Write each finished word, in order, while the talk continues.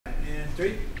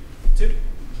3, 2.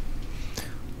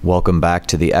 Welcome back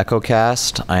to the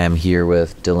EchoCast. I am here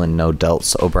with Dylan No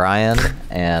Delts O'Brien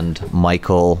and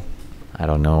Michael, I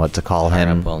don't know what to call him.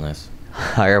 Higher Up Wellness.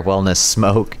 Higher Up Wellness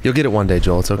Smoke. You'll get it one day,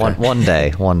 Joel. It's okay.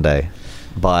 One day.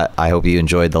 But I hope you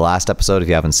enjoyed the last episode. If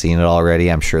you haven't seen it already,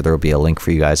 I'm sure there will be a link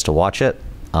for you guys to watch it.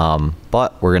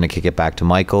 But we're going to kick it back to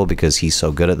Michael because he's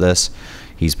so good at this.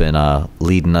 He's been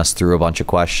leading us through a bunch of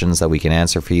questions that we can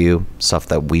answer for you, stuff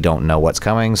that we don't know what's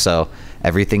coming. So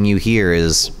everything you hear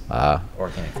is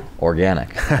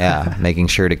organic. Yeah, making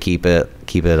sure to keep it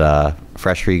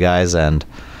fresh for you guys. And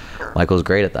Michael's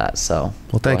great at that. So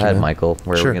well, thank go ahead, you, Michael.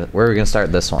 Where sure. are we gonna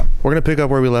start this one? We're gonna pick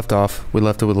up where we left off. We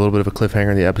left it with a little bit of a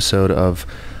cliffhanger in the episode of,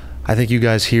 I think you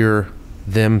guys hear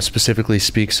them specifically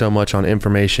speak so much on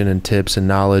information and tips and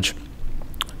knowledge,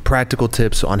 practical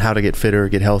tips on how to get fitter,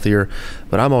 get healthier.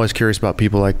 But I'm always curious about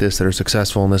people like this that are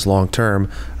successful in this long term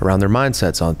around their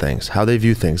mindsets on things, how they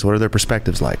view things, what are their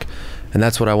perspectives like. And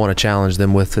that's what I want to challenge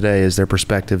them with today, is their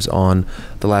perspectives on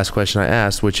the last question I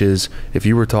asked, which is, if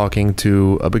you were talking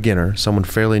to a beginner, someone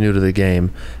fairly new to the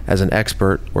game, as an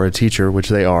expert or a teacher, which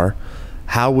they are,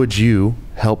 how would you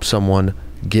help someone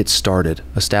get started,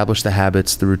 establish the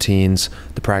habits, the routines,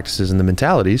 the practices, and the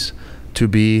mentalities to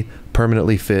be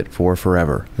permanently fit for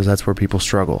forever? Because that's where people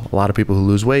struggle. A lot of people who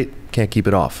lose weight can't keep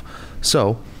it off.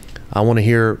 So I want to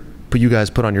hear you guys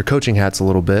put on your coaching hats a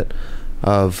little bit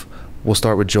of, we'll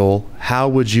start with Joel. How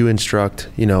would you instruct,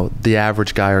 the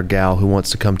average guy or gal who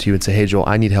wants to come to you and say, hey, Joel,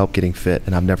 I need help getting fit,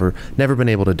 and I've never been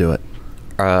able to do it?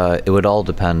 It would all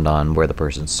depend on where the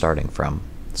person's starting from.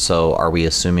 So are we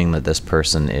assuming that this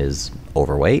person is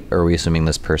overweight, or are we assuming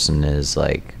this person is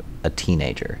like a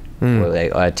teenager? Or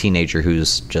like a teenager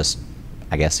who's just,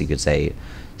 I guess you could say,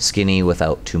 skinny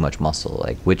without too much muscle?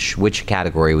 Like which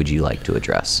category would you like to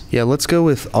address? Yeah,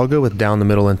 I'll go with down the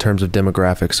middle in terms of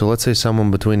demographics. So let's say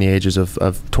someone between the ages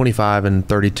of 25 and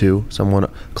 32,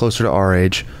 someone closer to our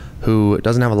age, who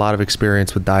doesn't have a lot of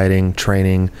experience with dieting,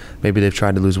 training. Maybe they've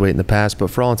tried to lose weight in the past, but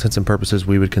for all intents and purposes,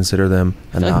 we would consider them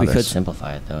a novice. We could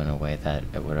simplify it, though, in a way that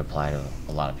it would apply to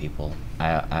a lot of people.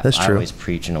 That's true. I always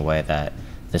preach in a way that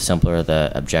the simpler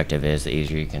the objective is, the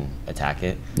easier you can attack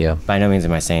it. Yeah. By no means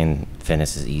am I saying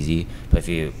fitness is easy, but if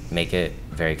you make it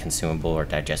very consumable or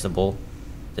digestible,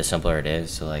 the simpler it is.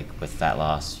 So like with fat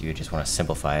loss, you just want to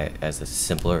simplify it as the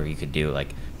simpler you could do.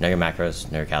 Like, know your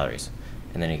macros, know your calories,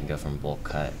 and then you can go from bulk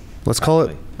cut. Let's call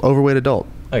it overweight adult.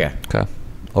 Okay.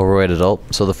 Overweight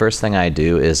adult. So the first thing I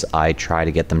do is I try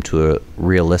to get them to a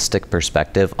realistic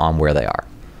perspective on where they are.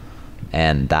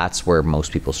 And that's where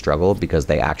most people struggle, because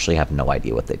they actually have no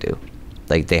idea what they do.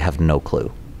 Like, they have no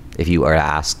clue. If you are to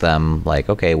ask them, like,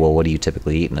 okay, well, what do you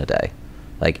typically eat in a day?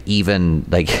 Like, even,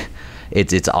 like,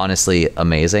 it's honestly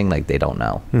amazing. Like, they don't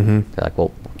know. They're like,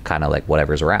 well, kind of like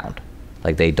whatever's around.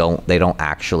 Like, they don't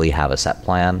actually have a set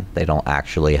plan. They don't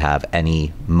actually have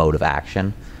any mode of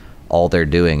action. All they're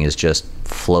doing is just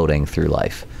floating through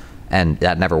life. And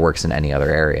that never works in any other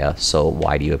area. So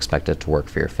why do you expect it to work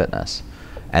for your fitness?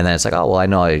 And then it's like, oh, well, I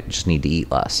know I just need to eat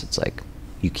less. It's like,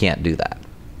 you can't do that.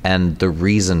 And the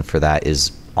reason for that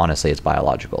is, honestly, it's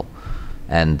biological.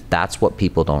 And that's what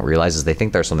people don't realize, is they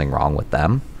think there's something wrong with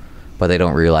them, but they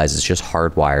don't realize it's just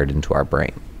hardwired into our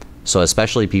brain. So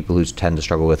especially people who tend to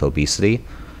struggle with obesity,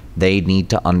 they need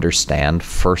to understand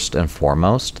first and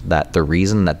foremost that the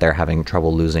reason that they're having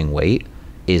trouble losing weight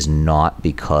is not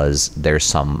because there's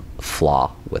some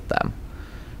flaw with them.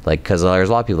 Like, because there's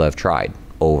a lot of people that have tried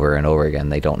over and over again,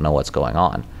 they don't know what's going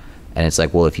on. And it's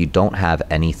like, well, if you don't have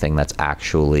anything that's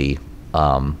actually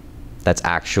going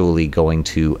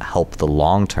to help the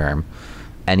long term,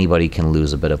 anybody can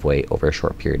lose a bit of weight over a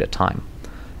short period of time.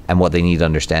 And what they need to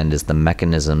understand is the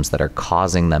mechanisms that are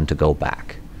causing them to go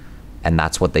back. And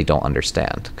that's what they don't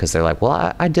understand, because they're like,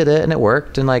 well, I did it and it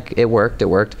worked, and like it worked.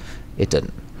 It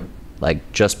didn't.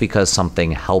 Like, just because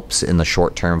something helps in the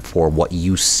short term for what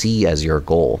you see as your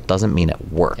goal doesn't mean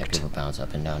it worked. Yeah, people bounce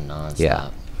up and down nonstop. Yeah.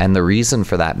 And the reason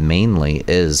for that mainly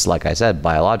is, like I said,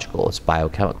 biological. It's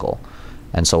biochemical.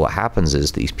 And so what happens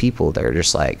is these people, they're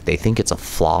just like, they think it's a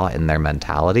flaw in their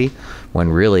mentality, when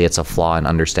really it's a flaw in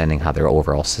understanding how their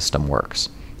overall system works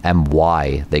and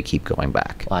why they keep going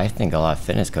back. Well, I think a lot of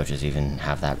fitness coaches even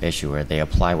have that issue where they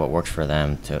apply what works for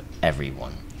them to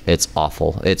everyone. It's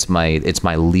awful. It's my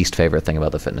least favorite thing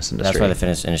about the fitness industry. That's why the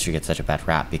fitness industry gets such a bad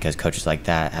rap, because coaches like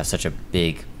that have such a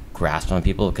big grasp on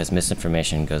people, because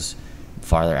misinformation goes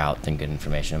farther out than good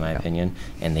information, in my opinion.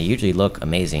 And they usually look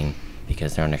amazing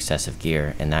because they're on excessive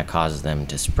gear, and that causes them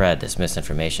to spread this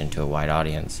misinformation to a wide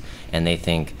audience. And they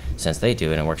think, since they do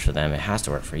it and it works for them, it has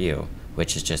to work for you,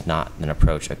 which is just not an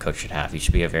approach a coach should have. You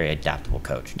should be a very adaptable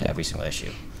coach to every single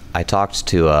issue. I talked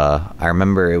to, I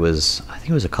remember I think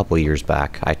it was a couple years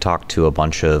back. I talked to a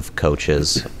bunch of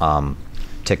coaches,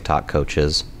 TikTok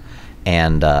coaches,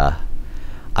 and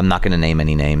I'm not going to name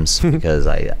any names because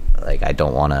I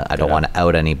don't want to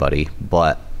out anybody,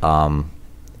 but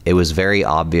it was very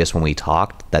obvious when we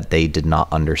talked that they did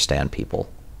not understand people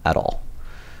at all.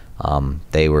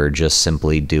 They were just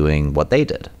simply doing what they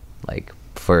did, like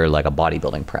for like a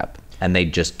bodybuilding prep. And they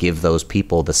just give those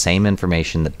people the same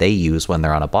information that they use when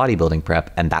they're on a bodybuilding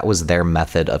prep. And that was their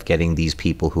method of getting these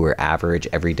people who are average,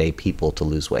 everyday people to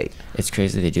lose weight. It's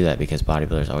crazy they do that because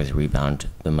bodybuilders always rebound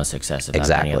the most excessive out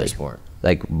of any other sport.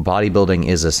 Like bodybuilding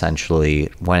is essentially,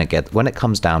 when it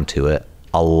comes down to it,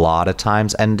 a lot of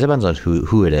times, and it depends on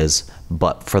who it is,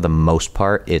 but for the most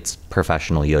part, it's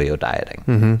professional yo-yo dieting.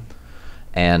 Mm-hmm.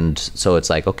 And so it's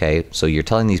like, okay, so you're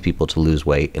telling these people to lose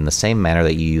weight in the same manner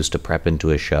that you used to prep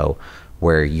into a show,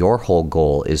 where your whole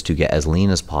goal is to get as lean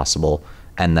as possible,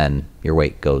 and then your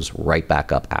weight goes right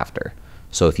back up after.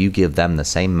 So if you give them the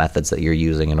same methods that you're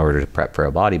using in order to prep for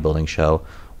a bodybuilding show,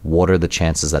 what are the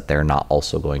chances that they're not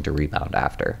also going to rebound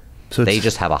after? So they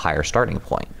just have a higher starting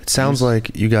point. It sounds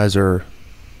like you guys are,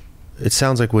 it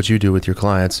sounds like what you do with your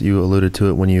clients, you alluded to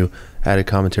it when you added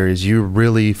commentary, is you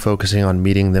really focusing on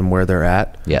meeting them where they're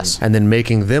at. Yes. And then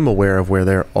making them aware of where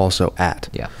they're also at.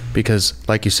 Yeah. Because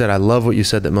like you said, I love what you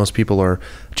said, that most people are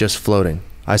just floating.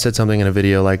 I said something in a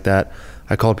video like that.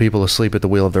 I called people asleep at the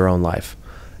wheel of their own life.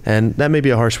 And that may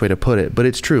be a harsh way to put it, but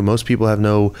it's true. Most people have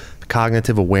no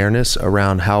cognitive awareness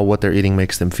around how what they're eating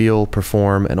makes them feel,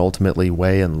 perform, and ultimately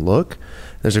weigh and look.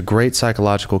 There's a great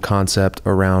psychological concept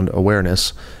around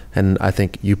awareness. And I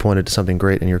think you pointed to something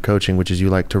great in your coaching, which is you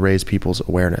like to raise people's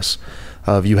awareness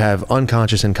of, you have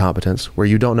unconscious incompetence where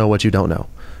you don't know what you don't know.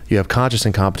 You have conscious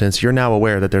incompetence. You're now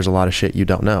aware that there's a lot of shit you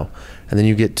don't know. And then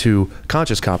you get to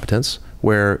conscious competence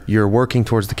where you're working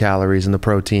towards the calories and the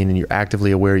protein, and you're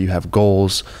actively aware you have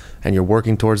goals and you're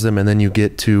working towards them. And then you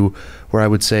get to where I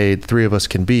would say the three of us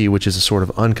can be, which is a sort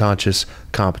of unconscious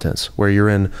competence where you're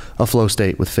in a flow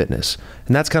state with fitness.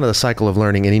 And that's kind of the cycle of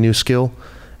learning any new skill.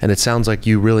 And it sounds like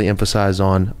you really emphasize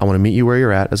on, I want to meet you where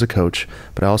you're at as a coach,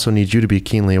 but I also need you to be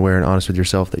keenly aware and honest with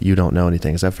yourself that you don't know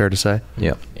anything. Is that fair to say?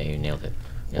 Yeah. Yeah, you nailed it.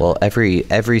 Well,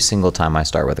 every single time I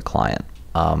start with a client,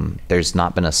 there's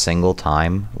not been a single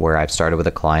time where I've started with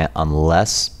a client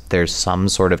unless there's some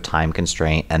sort of time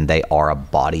constraint and they are a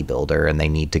bodybuilder and they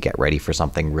need to get ready for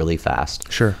something really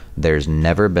fast. Sure. There's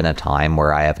never been a time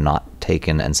where I have not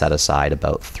taken and set aside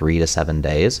about 3 to 7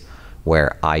 days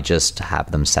where I just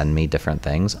have them send me different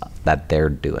things that they're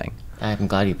doing. I'm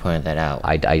glad you pointed that out.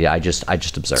 I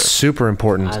just observe. Super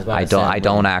important. I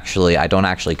don't actually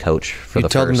coach for the first. You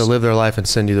tell them to live their life and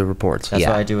send you the reports. That's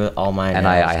what I do with all mine. And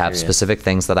I have specific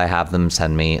things that I have them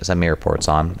send me reports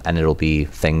on, and it'll be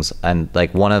things, and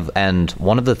like one of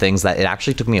the things that it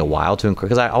actually took me a while to include,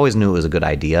 because I always knew it was a good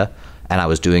idea and I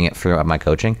was doing it for my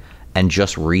coaching, and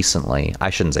just recently,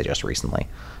 I shouldn't say just recently,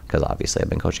 because obviously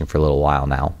I've been coaching for a little while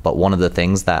now, but one of the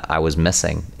things that I was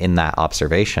missing in that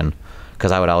observation,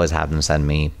 because I would always have them send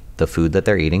me the food that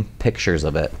they're eating, pictures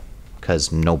of it,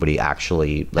 because nobody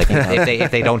actually, like,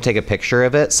 if they don't take a picture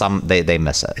of it, they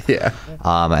miss it. Yeah.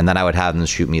 And then I would have them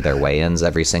shoot me their weigh-ins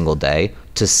every single day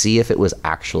to see if it was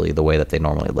actually the way that they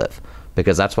normally live.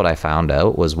 Because that's what I found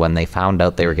out, was when they found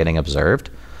out they were getting observed,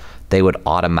 they would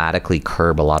automatically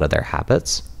curb a lot of their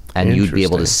habits. And you'd be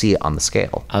able to see it on the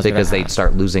scale because they'd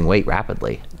start losing weight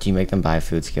rapidly. Do you make them buy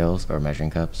food scales or measuring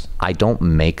cups? I don't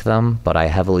make them, but I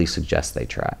heavily suggest they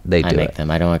try. I make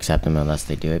them. I don't accept them unless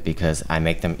they do it, because I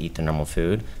make them eat the normal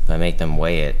food, but I make them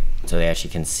weigh it so they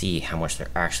actually can see how much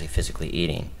they're actually physically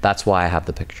eating. That's why I have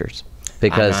the pictures.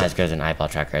 Because I'm not as good as an eyeball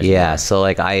tracker as yeah, so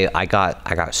like I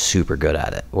got super good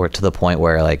at it, or to the point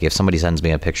where, like, if somebody sends me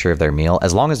a picture of their meal,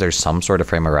 as long as there's some sort of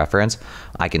frame of reference,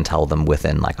 I can tell them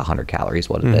within like 100 calories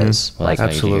what it is. Well, like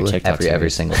absolutely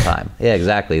every single time. Yeah,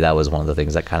 exactly. That was one of the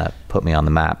things that kind of put me on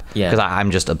the map. Yeah, because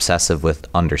I'm just obsessive with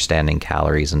understanding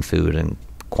calories and food and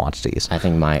quantities. I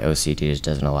think my OCD just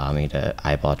doesn't allow me to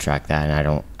eyeball track that,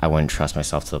 and I wouldn't trust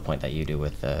myself to the point that you do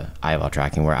with the eyeball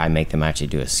tracking, where I make them actually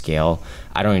do a scale.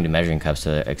 I don't even do measuring cups to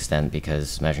the extent,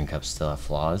 because measuring cups still have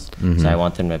flaws. So I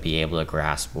want them to be able to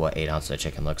grasp what 8 ounces of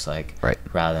chicken looks like, right?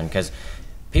 Rather than, because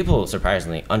people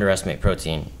surprisingly underestimate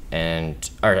protein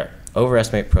or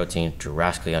overestimate protein,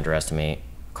 drastically underestimate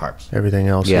carbs. Everything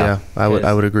else, yeah. I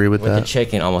would agree with that. With the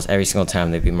chicken, almost every single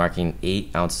time they'd be marking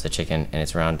 8 ounces of chicken, and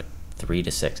it's around 3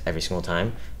 to 6 every single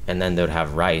time, and then they would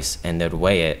have rice and they'd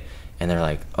weigh it, and they're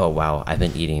like, oh wow, I've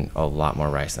been eating a lot more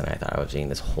rice than I thought I was eating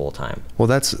this whole time. Well,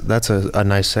 that's a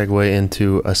nice segue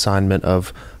into assignment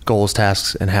of goals,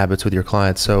 tasks, and habits with your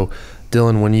clients. So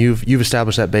Dylan, when you've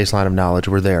established that baseline of knowledge,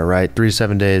 we're there, right? 3 to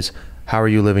 7 days. How are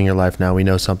you living your life now? We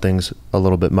know something's a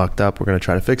little bit mucked up. We're going to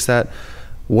try to fix that.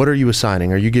 What are you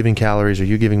assigning? Are you giving calories? Are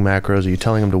you giving macros? Are you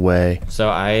telling them to weigh? So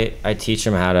I teach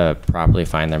them how to properly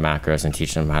find their macros and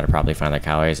teach them how to properly find their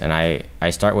calories. And I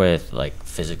start with like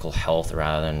physical health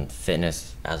rather than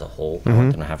fitness as a whole. I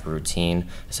want them to have a routine,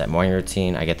 a set morning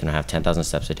routine. I get them to have 10,000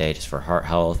 steps a day just for heart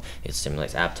health. It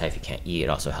stimulates appetite if you can't eat. It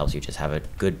also helps you just have a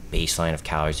good baseline of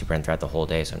calories you burn throughout the whole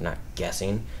day, so I'm not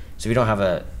guessing. So if you don't have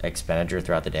a expenditure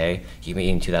throughout the day, you can be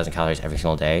eating 2,000 calories every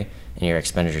single day, and your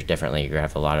expenditure differently. You're going to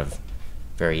have a lot of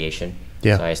variation.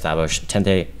 Yeah. So I establish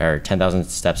 10,000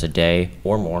 steps a day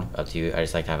or more, up to you. I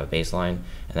just like to have a baseline,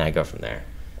 and then I go from there.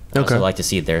 I also like to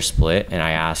see their split, and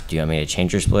I ask, do you want me to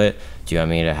change your split? Do you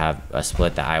want me to have a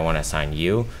split that I want to assign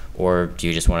you? Or do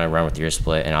you just want to run with your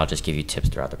split, and I'll just give you tips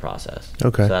throughout the process?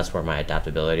 Okay. So that's where my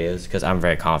adaptability is, because I'm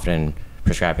very confident in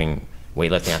prescribing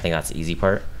weightlifting. I think that's the easy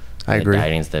part. I agree.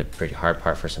 Dieting is the pretty hard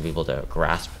part for some people to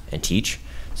grasp and teach.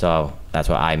 So that's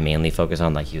what I mainly focus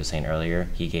on. Like he was saying earlier,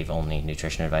 he gave only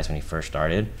nutrition advice when he first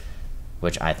started,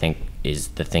 which I think is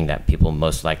the thing that people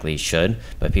most likely should.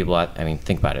 But people, I mean,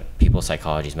 think about it. People's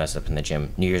psychology is messed up in the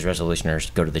gym. New Year's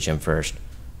resolutioners go to the gym first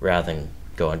rather than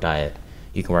go on diet.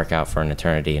 You can work out for an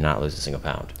eternity and not lose a single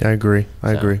pound. I agree.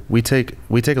 I agree. We take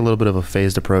a little bit of a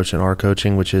phased approach in our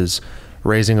coaching, which is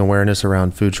raising awareness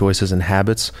around food choices and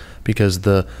habits, because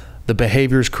the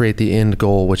behaviors create the end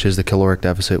goal, which is the caloric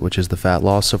deficit, which is the fat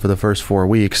loss. So for the first 4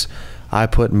 weeks, I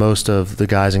put most of the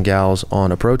guys and gals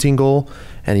on a protein goal.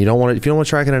 And if you don't want to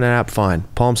track it in an app, fine.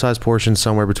 Palm-sized portions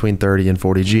somewhere between 30 and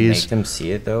 40 Gs. Make them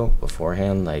see it though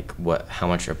beforehand, like how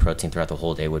much of protein throughout the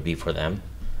whole day would be for them.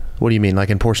 What do you mean, like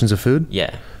in portions of food?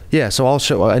 Yeah. Yeah, so I'll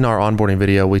show in our onboarding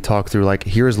video, we talk through like,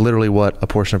 here's literally what a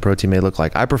portion of protein may look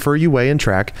like. I prefer you weigh and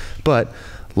track, but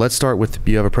let's start with,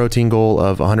 you have a protein goal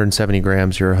of 170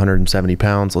 grams, you're 170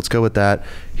 pounds. Let's go with that.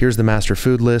 Here's the master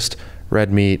food list: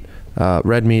 red meat,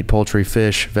 poultry,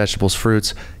 fish, vegetables,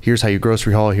 fruits. Here's how you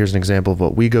grocery haul. Here's an example of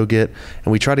what we go get.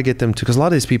 And we try to get them to, because a lot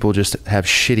of these people just have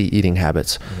shitty eating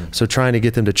habits. So trying to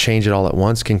get them to change it all at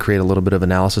once can create a little bit of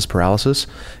analysis paralysis,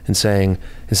 and saying,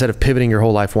 instead of pivoting your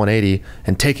whole life 180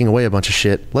 and taking away a bunch of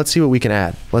shit, let's see what we can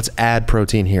add. Let's add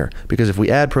protein here. Because if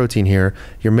we add protein here,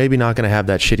 you're maybe not going to have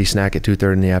that shitty snack at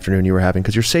 2:30 in the afternoon you were having,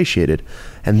 because you're satiated.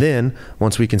 And then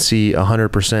once we can see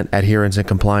 100% adherence and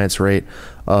compliance rate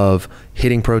of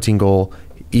hitting protein goal,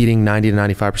 eating 90 to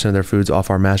 95% of their foods off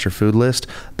our master food list,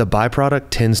 the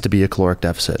byproduct tends to be a caloric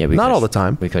deficit. Yeah, not all the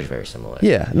time. We coach very similar.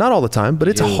 Yeah, not all the time, but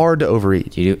it's hard to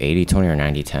overeat. Do you do 80-20 or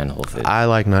 90-10 whole food? I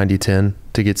like 90-10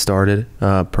 to get started.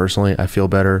 Personally, I feel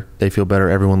better. They feel better.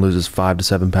 Everyone loses 5 to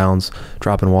 7 pounds,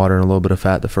 dropping water and a little bit of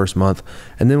fat the first month.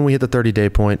 And then when we hit the 30-day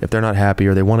point, if they're not happy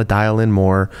or they want to dial in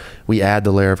more, we add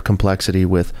the layer of complexity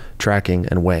with tracking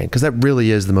and weighing, because that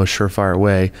really is the most surefire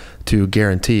way to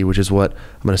guarantee, which is what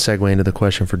I'm going to segue into the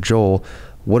question for Joel.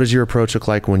 What does your approach look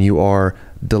like when you are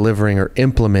delivering or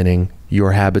implementing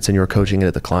your habits and you're coaching it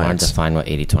at the clients? I want to define what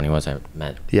 80-20 was. I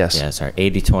meant. Yes. Yeah, sorry.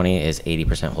 80-20 is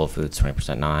 80% whole foods,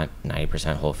 20% not,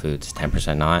 90% whole foods,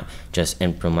 10% not. Just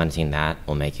implementing that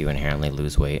will make you inherently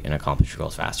lose weight and accomplish your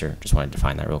goals faster. Just want to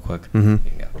define that real quick.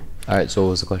 All right, so what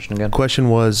was the question again? Question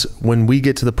was, when we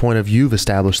get to the point of you've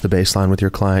established the baseline with your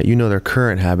client, you know their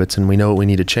current habits, and we know what we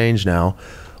need to change now.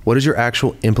 What does your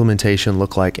actual implementation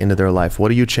look like into their life?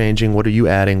 What are you changing? What are you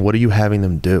adding? What are you having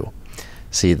them do?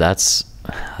 See, it's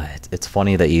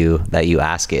funny that you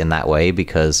ask it in that way,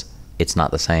 because it's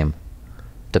not the same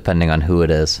depending on who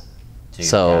it is.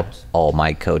 So all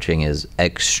my coaching is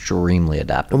extremely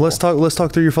adaptable. Well, let's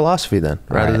talk through your philosophy then,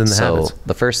 rather than the habits. So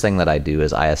the first thing that I do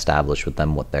is I establish with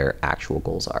them what their actual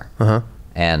goals are,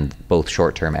 and both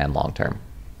short term and long term,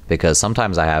 because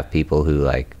sometimes I have people who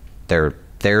like they're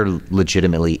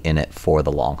legitimately in it for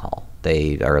the long haul.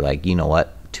 They are like, you know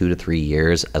what, 2 to 3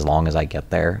 years, as long as I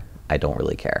get there, I don't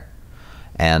really care.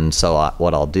 And so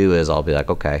what I'll do is I'll be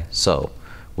like, okay, so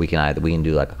we can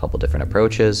do like a couple different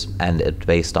approaches, and it's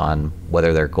based on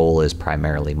whether their goal is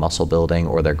primarily muscle building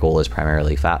or their goal is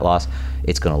primarily fat loss.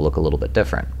 It's going to look a little bit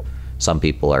different. Some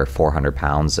people are 400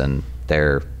 pounds and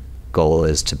their goal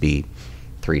is to be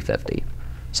 350.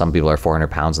 Some people are 400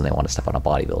 pounds and they want to step on a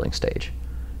bodybuilding stage.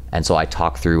 And so I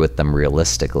talk through with them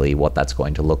realistically what that's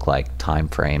going to look like, time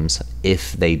frames,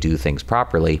 if they do things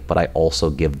properly, but I also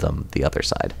give them the other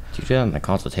side. Do you do that in the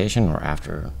consultation or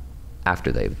after?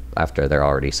 After they're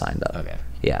already signed up. Okay.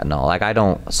 Yeah, no, like I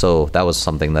don't, so that was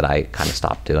something that I kind of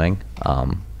stopped doing,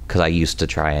 because I used to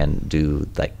try and do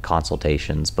like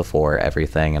consultations before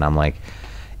everything, and I'm like,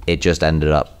 it just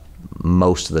ended up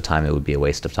most of the time it would be a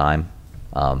waste of time,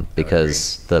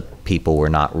 because the people were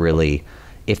not really,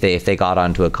 if they got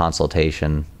onto a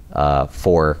consultation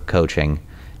for coaching,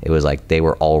 it was like they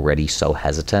were already so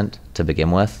hesitant to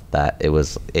begin with that it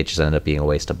just ended up being a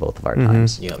waste of both of our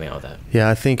times. You help me out with that. Yeah,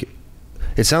 I think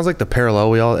it sounds like the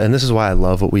parallel we all, and this is why I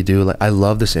love what we do. Like, I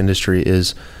love this industry,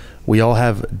 is we all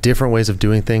have different ways of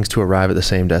doing things to arrive at the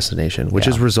same destination, which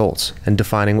is results, and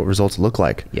defining what results look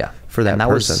like for that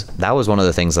person. That was one of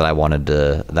the things that I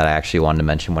actually wanted to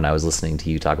mention when I was listening to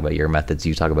you talk about your methods,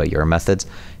 you talk about your methods.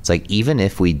 It's like, even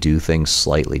if we do things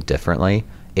slightly differently,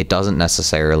 it doesn't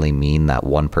necessarily mean that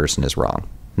one person is wrong.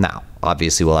 Now,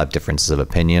 obviously we'll have differences of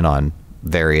opinion on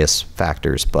various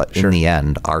factors, but in the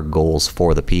end, our goals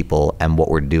for the people and what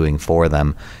we're doing for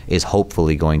them is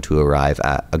hopefully going to arrive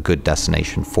at a good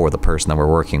destination for the person that we're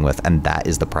working with, and that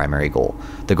is the primary goal.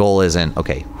 The goal isn't,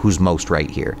 okay, who's most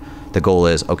right here? The goal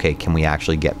is, okay, can we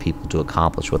actually get people to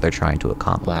accomplish what they're trying to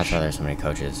accomplish? Well, that's why there's so many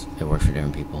coaches. It works for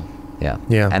different people. Yeah.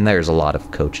 Yeah. And there's a lot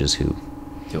of coaches who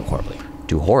Do it horribly.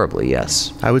 do horribly,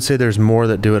 yes. I would say there's more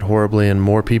that do it horribly, and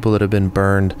more people that have been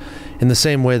burned. In the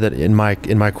same way that in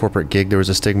my corporate gig there was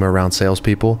a stigma around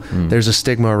salespeople, there's a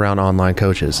stigma around online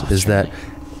coaches. That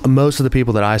most of the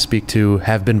people that I speak to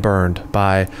have been burned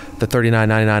by the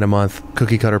 $39.99 a month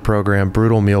cookie cutter program,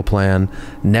 brutal meal plan,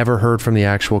 never heard from the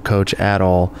actual coach at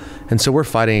all. And so we're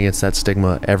fighting against that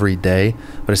stigma every day.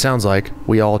 But it sounds like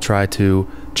we all try to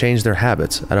change their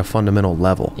habits at a fundamental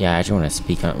level. Yeah, I actually want to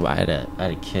speak on. I had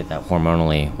a kid that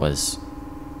hormonally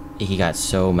he got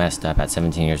so messed up at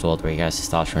 17 years old where he got his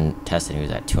testosterone tested. He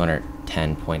was at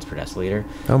 210 points per deciliter.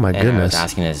 Oh my goodness! And I was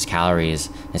asking his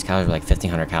calories. His calories were like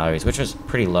 1,500 calories, which was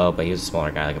pretty low, but he was a smaller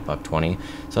guy, like $120.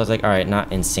 So I was like, all right,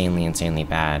 not insanely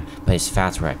bad, but his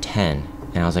fats were at 10.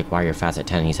 And I was like, why are your fats at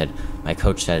 10? And he said, my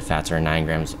coach said fats are 9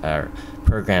 grams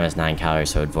per gram is 9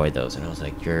 calories, so avoid those. And I was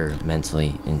like, you're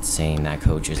mentally insane. That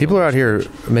coach is. People are out here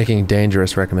making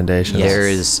dangerous recommendations. Yes. There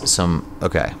is some.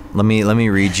 Okay, let me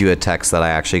read you a text that I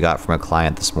actually got from a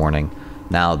client this morning.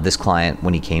 Now, this client,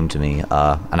 when he came to me,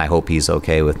 and I hope he's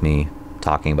okay with me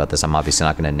talking about this. I'm obviously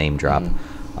not going to name drop,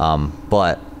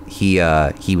 but he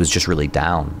was just really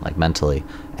down, like mentally.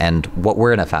 And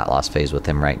we're in a fat loss phase with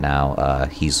him right now.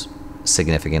 He's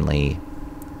significantly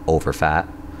over fat,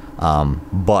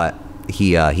 but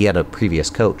he had a previous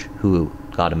coach who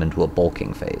got him into a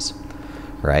bulking phase,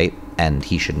 right? And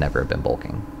he should never have been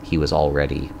bulking. He was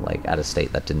already like at a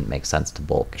state that didn't make sense to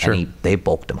bulk. Sure. And they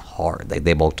bulked him hard.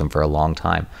 They bulked him for a long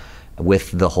time.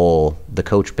 With the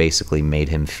coach basically made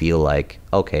him feel like,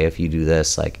 okay, if you do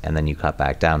this, like, and then you cut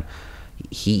back down,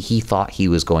 he thought he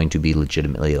was going to be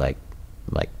legitimately like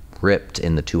ripped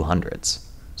in the 200s.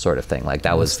 Sort of thing. Like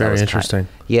that was very interesting.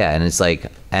 Yeah, and it's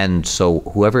like, and so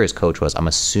whoever his coach was, I'm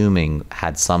assuming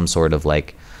had some sort of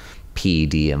like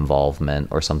PED involvement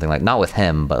or something, like not with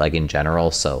him, but like in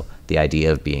general. So the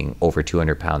idea of being over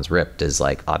 200 pounds ripped is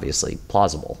like obviously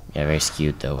plausible. Yeah, very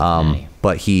skewed though.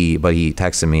 But he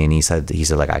texted me and he said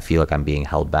like, I feel like I'm being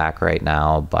held back right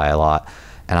now by a lot.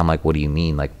 And I'm like, what do you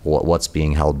mean? Like what's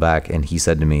being held back? And he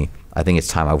said to me, I think it's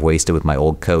time I've wasted with my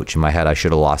old coach. In my head, I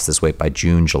should have lost this weight by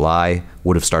June, July,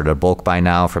 would have started a bulk by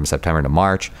now from September to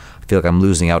March. I feel like I'm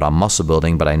losing out on muscle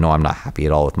building, but I know I'm not happy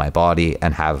at all with my body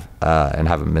and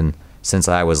haven't been since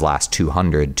I was last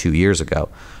 200 2 years ago.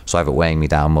 So I have it weighing me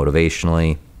down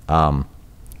motivationally. To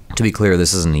be clear,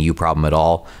 this isn't a you problem at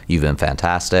all. You've been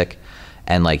fantastic.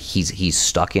 And like he's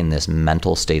stuck in this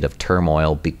mental state of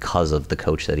turmoil because of the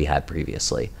coach that he had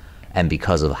previously and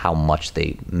because of how much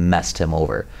they messed him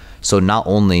over. So not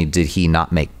only did he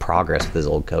not make progress with his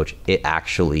old coach, it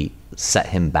actually set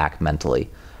him back mentally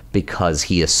because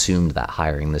he assumed that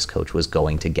hiring this coach was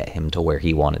going to get him to where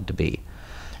he wanted to be.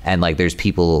 And like there's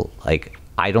people like,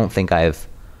 I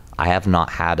have not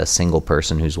had a single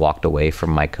person who's walked away from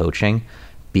my coaching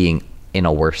being in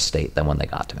a worse state than when they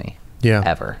got to me. Yeah.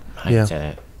 Ever.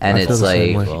 Yeah. And I it's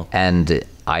like,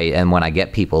 and when I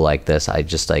get people like this, I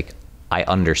just like, I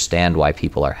understand why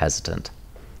people are hesitant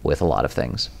with a lot of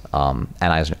things. And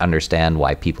I understand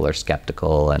why people are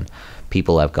skeptical and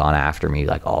people have gone after me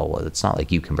like, oh, well, it's not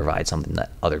like you can provide something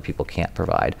that other people can't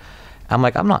provide. I'm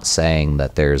like, I'm not saying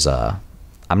that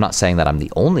I'm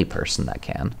the only person that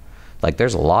can. Like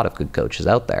there's a lot of good coaches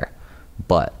out there,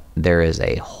 but there is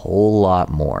a whole lot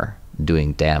more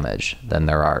doing damage than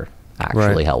there are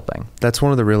actually helping. That's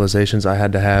one of the realizations I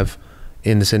had to have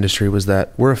in this industry, was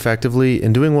that we're effectively,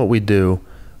 in doing what we do,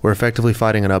 we're effectively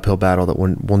fighting an uphill battle that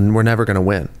we're never going to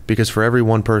win, because for every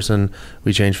one person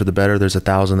we change for the better, there's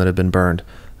 1,000 that have been burned,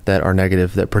 that are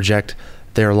negative, that project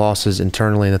their losses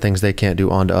internally and the things they can't do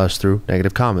onto us through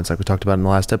negative comments, like we talked about in the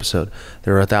last episode.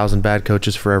 There are 1,000 bad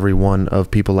coaches for every one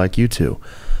of people like you two.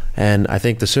 And I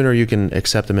think the sooner you can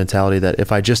accept the mentality that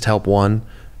if I just help one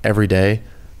every day,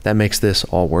 that makes this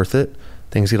all worth it,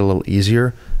 things get a little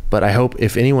easier. But I hope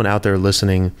if anyone out there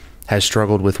listening has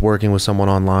struggled with working with someone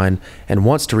online and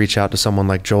wants to reach out to someone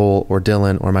like Joel or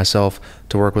Dylan or myself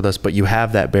to work with us, but you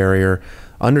have that barrier,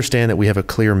 understand that we have a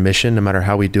clear mission. No matter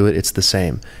how we do it, it's the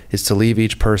same. It's to leave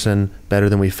each person better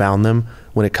than we found them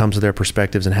when it comes to their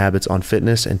perspectives and habits on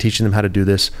fitness, and teaching them how to do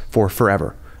this for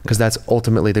forever, because that's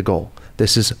ultimately the goal.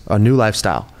 This is a new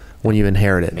lifestyle when you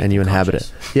inherit it and you inhabit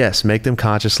it. Yes, make them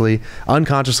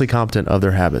unconsciously competent of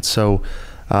their habits. So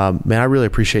man, I really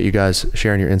appreciate you guys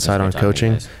sharing your insight on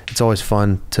coaching. It's always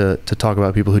fun to talk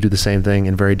about people who do the same thing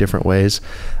in very different ways.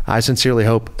 I sincerely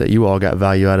hope that you all got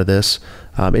value out of this.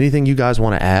 Anything you guys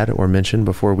want to add or mention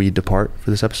before we depart for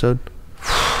this episode?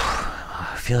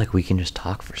 I feel like we can just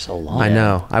talk for so long. I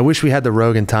know. I wish we had the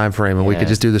Rogan time frame and we could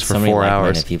just do this for 4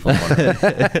 hours.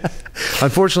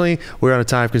 Unfortunately, we're on a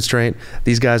time constraint.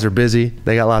 These guys are busy.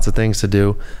 They got lots of things to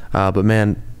do. But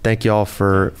man, thank you all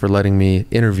for letting me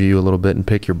interview you a little bit and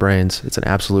pick your brains. It's an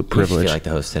absolute privilege. You feel like the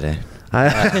host today.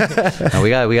 No, we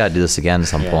got to do this again at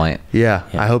some point. Yeah,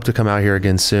 I hope to come out here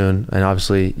again soon, and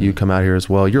obviously you come out here as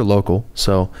well. You're local,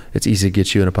 so it's easy to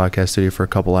get you in a podcast studio for a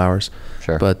couple hours.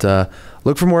 Sure. But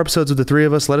look for more episodes of the three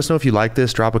of us. Let us know if you like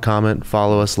this. Drop a comment,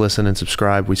 follow us, listen, and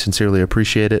subscribe. We sincerely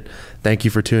appreciate it. Thank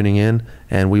you for tuning in,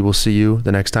 and we will see you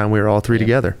the next time we are all three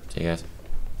together. See you guys.